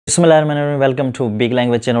बिस्मिल्लाहिर्रहमानिर्रहीम, welcome to big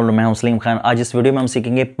language channel. मैं हूं सलीम खान। आज इस वीडियो में हम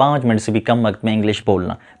सीखेंगे 5 मिनट से भी कम वक्त में इंग्लिश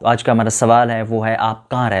बोलना। तो आज का हमारा सवाल है वो है आप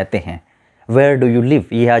कहाँ रहते हैं, वेयर डू यू लिव।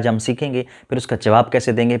 ये आज हम सीखेंगे, फिर उसका जवाब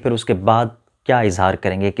कैसे देंगे, फिर उसके बाद क्या इजहार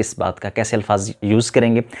करेंगे, किस बात का, कैसे अल्फाज यूज़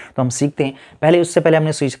करेंगे। तो हम सीखते हैं। उससे पहले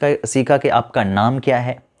हमने सीखा कि आपका नाम क्या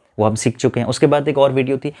है, वो हम सीख चुके हैं। उसके बाद एक और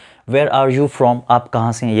वीडियो थी वेयर आर यू फ्रॉम, आप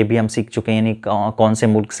कहाँ से हैं, ये भी हम सीख चुके हैं, यानी कौन से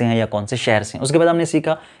मुल्क से हैं या कौन से शहर से हैं। उसके बाद हमने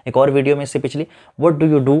सीखा एक और वीडियो में इससे पिछली, what do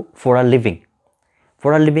you do for a living.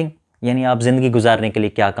 For a living यानी आप ज़िंदगी गुजारने के लिए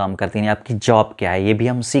क्या काम करते हैं, आपकी जॉब क्या है, ये भी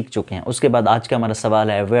हम सीख चुके हैं। उसके बाद आज का हमारा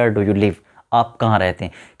सवाल है वेयर डू यू लिव, आप कहाँ रहते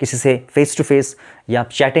हैं। किसी से फेस टू फेस या आप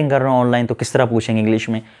चैटिंग कर रहे हो ऑनलाइन तो किस तरह पूछेंगे इंग्लिश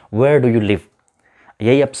में, वेयर डू यू लिव।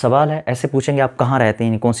 यही अब सवाल है, ऐसे पूछेंगे आप कहाँ रहते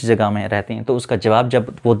हैं, कौन सी जगह में रहते हैं। तो उसका जवाब जब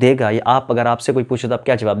वो देगा, या आप अगर आपसे कोई पूछे तो आप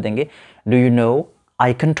क्या जवाब देंगे, do you know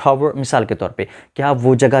icon tower. मिसाल के तौर पे, क्या आप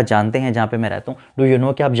वो जगह जानते हैं जहाँ पे मैं रहता हूँ। डू यू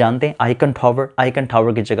नो, क्या आप जानते हैं आइकन टावर। आइकन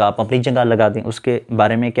टावर की जगह आप अपनी जगह लगा दें, उसके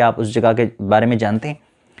बारे में, क्या आप उस जगह के बारे में जानते हैं।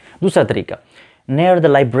 दूसरा तरीका, नियर द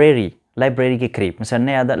लाइब्रेरी, लाइब्रेरी के करीब। मिसाल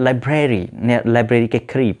नियर द लाइब्रेरी, लाइब्रेरी के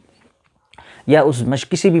करीब। या उस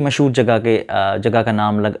किसी भी मशहूर जगह का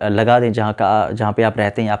नाम लगा दें जहाँ पे आप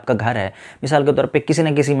रहते हैं, आपका घर है। मिसाल के तौर पे किसी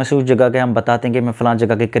न किसी मशहूर जगह के हम बताते हैं कि मैं फ़लाँ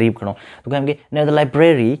जगह के करीब खड़ा हूँ, तो कहेंगे नियर द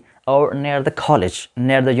लाइब्रेरी और near the college,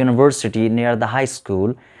 near the university, near the high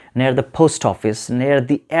school, near the post office, near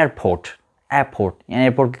the airport. यानी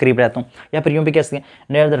एयरपोर्ट के करीब रहता हूँ। या फिर यूँ भी कह सकते हैं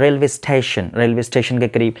near the railway station, railway station के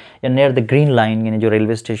करीब। या नियर द ग्रीन लाइन, यानी जो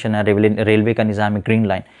रेलवे स्टेशन है, रेलवे का निज़ाम है, green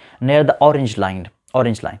line. Near the orange line,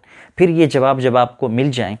 orange line. फिर ये जवाब जब आपको मिल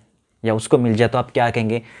जाए या उसको मिल जाए तो आप क्या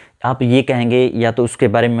कहेंगे, आप ये कहेंगे या तो उसके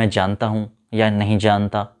बारे में मैं जानता हूँ या नहीं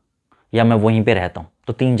जानता, या मैं वहीं पे रहता हूँ।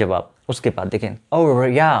 तो 3 जवाब। उसके बाद देखें, ओह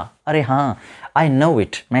या, अरे हाँ, आई नो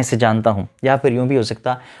इट, मैं इसे जानता हूँ। या फिर यूँ भी हो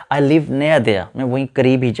सकता, आई लिव नियर देयर, मैं वहीं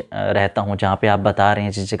करीब ही रहता हूँ जहाँ पे आप बता रहे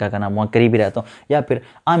हैं जिस जगह का नाम, वहाँ करीब ही रहता हूँ। या फिर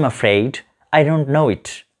I am afraid I don't know it,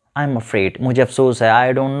 I am afraid, मुझे अफसोस है,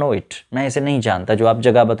 आई डोंट नो इट, मैं इसे नहीं जानता, जो आप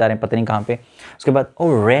जगह बता रहे हैं पता नहीं कहाँ पे। उसके बाद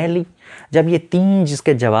ओह रियली। जब ये 3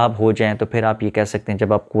 जिसके जवाब हो जाएं तो फिर आप ये कह सकते हैं,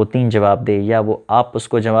 जब आपको वो 3 जवाब दे, या वो आप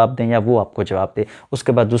उसको जवाब दें या वो आपको जवाब दे,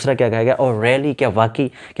 उसके बाद दूसरा क्या कहेगा, ओह रियली, क्या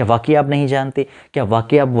वाकई आप नहीं जानते, क्या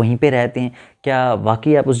वाकई आप वहीं पर रहते हैं, क्या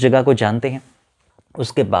वाकई आप उस जगह को जानते हैं।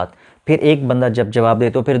 उसके बाद फिर एक बंदा जब जवाब दे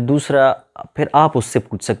तो फिर दूसरा, फिर आप उससे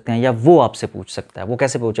पूछ सकते हैं या वो आपसे पूछ सकता है। वो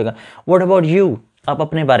कैसे पूछेगा, व्हाट अबाउट यू, आप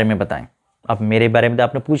अपने बारे में बताएं। अब मेरे बारे में तो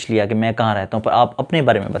आपने पूछ लिया कि मैं कहाँ रहता हूँ, पर आप अपने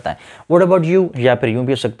बारे में बताएं, व्हाट अबाउट यू। या फिर यूँ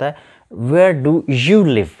भी हो सकता है, where do you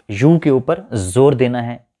live, you के ऊपर जोर देना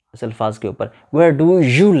है, इस अल्फाज के ऊपर, वेयर डू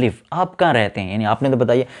यू लिव, आप कहाँ रहते हैं, यानी आपने तो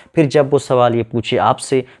बताइए। फिर जब वो सवाल ये पूछे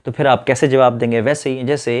आपसे तो फिर आप कैसे जवाब देंगे, वैसे ही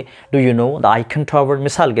जैसे do you know the icon tower,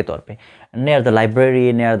 मिसाल के तौर पे near the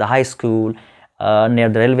library, near the high school, near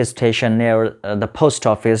the railway station, near the post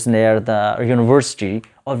office, near the university,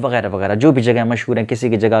 और वगैरह वगैरह, जो भी जगह मशहूर हैं, किसी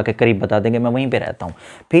की जगह के करीब बता देंगे, मैं वहीं पे रहता हूँ।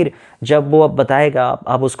 फिर जब वो अब बताएगा,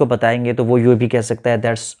 आप उसको बताएंगे, तो वो यूँ भी कह सकता है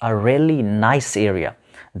that's a really nice area,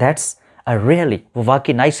 that's a really, वो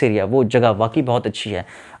वाकई नाइस एरिया, वो जगह वाकई बहुत अच्छी है,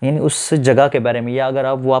 यानी उस जगह के बारे में। या अगर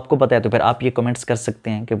आप वो आपको पता है तो फिर आप ये कमेंट्स कर सकते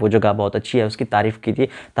हैं कि वो जगह बहुत अच्छी है, उसकी तारीफ़ कीजिए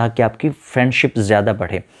ताकि आपकी फ्रेंडशिप ज़्यादा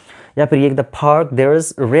बढ़े। या फिर ये the park there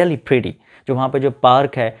is really pretty, जो वहाँ पे जो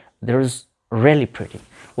पार्क है, देयर इज़ रियली प्रीटी,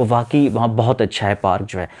 वो वाकई वहाँ बहुत अच्छा है पार्क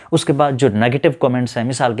जो है। उसके बाद जो नेगेटिव कमेंट्स हैं,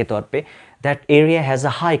 मिसाल के तौर पे that area has a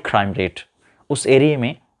high crime rate, उस एरिया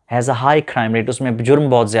में has a high crime rate, उसमें जुर्म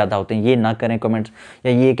बहुत ज़्यादा होते हैं, ये ना करें कमेंट्स।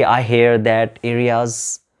 या ये कि आई हेयर दैट एरियाज़,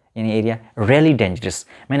 यानी एरिया रियली डेंजरस,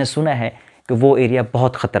 मैंने सुना है कि वो एरिया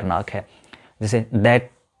बहुत ख़तरनाक है, जैसे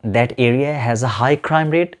that area has a high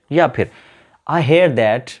crime rate. या फिर आई hair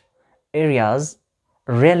that areas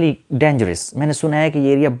really dangerous, मैंने सुना है कि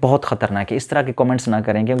ये एरिया बहुत ख़तरनाक है। इस तरह के कमेंट्स ना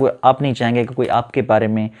करें, क्योंकि आप नहीं चाहेंगे कि कोई आपके बारे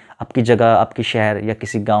में, आपकी जगह, आपकी शहर या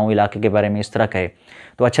किसी गांव इलाके के बारे में इस तरह कहे,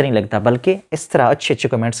 तो अच्छा नहीं लगता। बल्कि इस तरह अच्छे अच्छे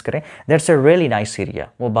कमेंट्स करें, that's a really nice area,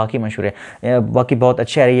 वो बाकी मशहूर है, बाकी बहुत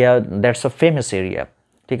अच्छा area, that's a famous area,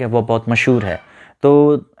 ठीक है, वो बहुत मशहूर है।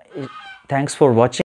 तो थैंक्स फॉर वॉचिंग।